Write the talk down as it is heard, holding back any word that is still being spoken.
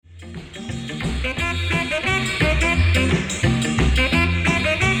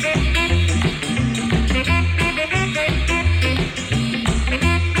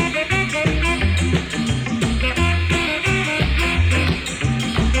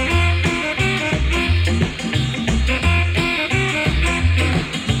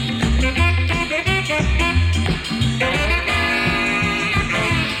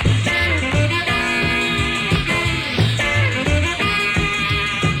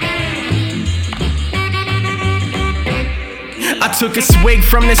I took a swig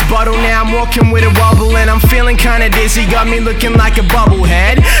from this bottle, now I'm walking with a wobble, and I'm feeling kinda dizzy, got me looking like a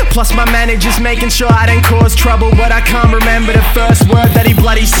bubblehead. Plus my manager's making sure I didn't cause trouble, but I can't remember the first word that he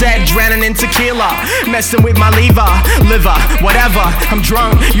bloody said. Drowning in tequila, messing with my liver, whatever. I'm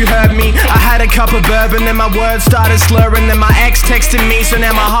drunk, you heard me. I had a cup of bourbon, then my words started slurring. Then my ex texted me, so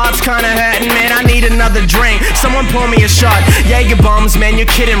now my heart's kinda hurting. Man, I need another drink, someone pour me a shot. Jaeger bombs, man, you're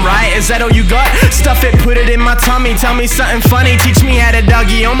kidding, right? Is that all you got? Stuff it, put it in my tummy. Tell me something funny, teach me how to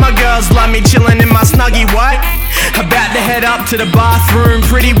Dougie. All my girls love me, chilling in my snuggie. What? About to head up to the bathroom,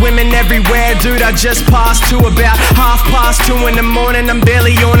 pretty women everywhere. Dude, I just passed to about 2:30 in the morning. I'm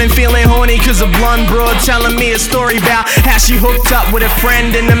barely yawning, feeling horny, cause a blonde broad telling me a story about how she hooked up with a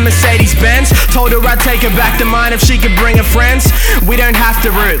friend in the Mercedes Benz. Told her I'd take her back to mine if she could bring her friends. We don't have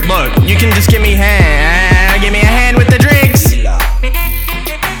to root, look, you can just give me a hand with the drink.